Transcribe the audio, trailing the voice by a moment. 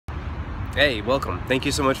Hey, welcome. Thank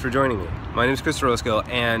you so much for joining me. My name is Chris Orozco,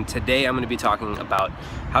 and today I'm going to be talking about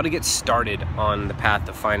how to get started on the path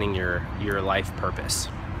of finding your life purpose.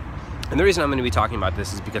 And the reason I'm going to be talking about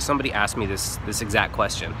this is because somebody asked me this exact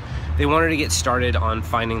question. They wanted to get started on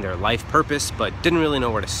finding their life purpose, but didn't really know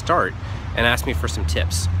where to start, and asked me for some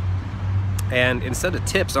tips. And instead of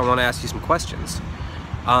tips, I want to ask you some questions.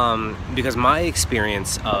 Because my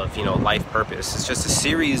experience of life purpose is just a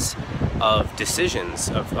series of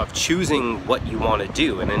decisions of choosing what you want to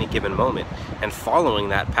do in any given moment and following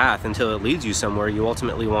that path until it leads you somewhere you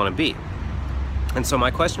ultimately want to be. And so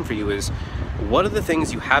my question for you is, what are the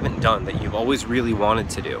things you haven't done that you've always really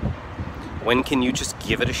wanted to do? When can you just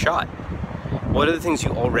give it a shot? What are the things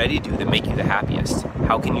you already do that make you the happiest?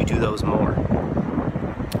 How can you do those more?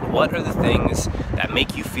 What are the things that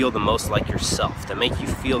make you feel the most like yourself, that make you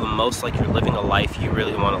feel the most like you're living a life you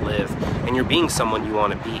really want to live and you're being someone you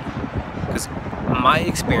want to be? Because my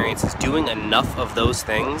experience is doing enough of those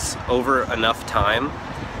things over enough time,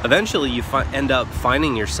 eventually you end up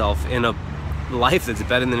finding yourself in a life that's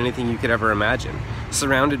better than anything you could ever imagine,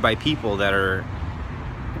 surrounded by people that are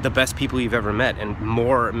the best people you've ever met, and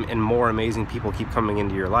more amazing people keep coming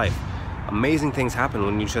into your life. Amazing things happen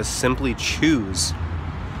when you just simply choose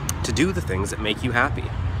to do the things that make you happy.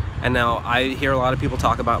 And now I hear a lot of people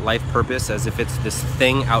talk about life purpose as if it's this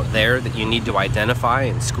thing out there that you need to identify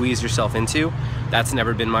and squeeze yourself into. That's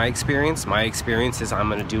never been my experience. My experience is I'm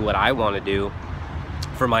going to do what I want to do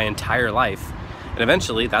for my entire life, and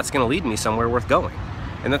eventually that's going to lead me somewhere worth going.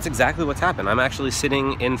 And that's exactly what's happened. I'm actually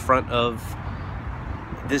sitting in front of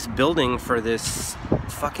this building for this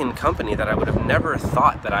fucking company that I would have never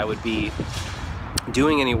thought that I would be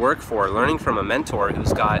doing any work for, learning from a mentor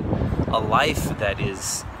who's got a life that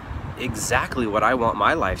is exactly what I want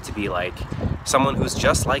my life to be like. Someone who's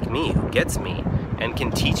just like me, who gets me and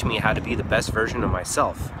can teach me how to be the best version of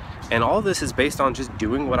myself. And all this is based on just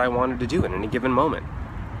doing what I wanted to do in any given moment.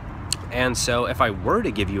 And so if I were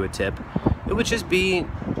to give you a tip, it would just be,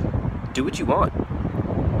 do what you want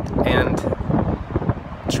and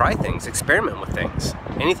try things, experiment with things.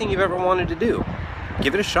 Anything you've ever wanted to do,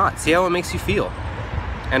 give it a shot, see how it makes you feel,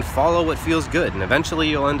 and follow what feels good, and eventually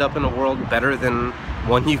you'll end up in a world better than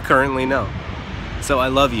one you currently know. So I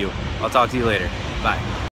love you. I'll talk to you later. Bye.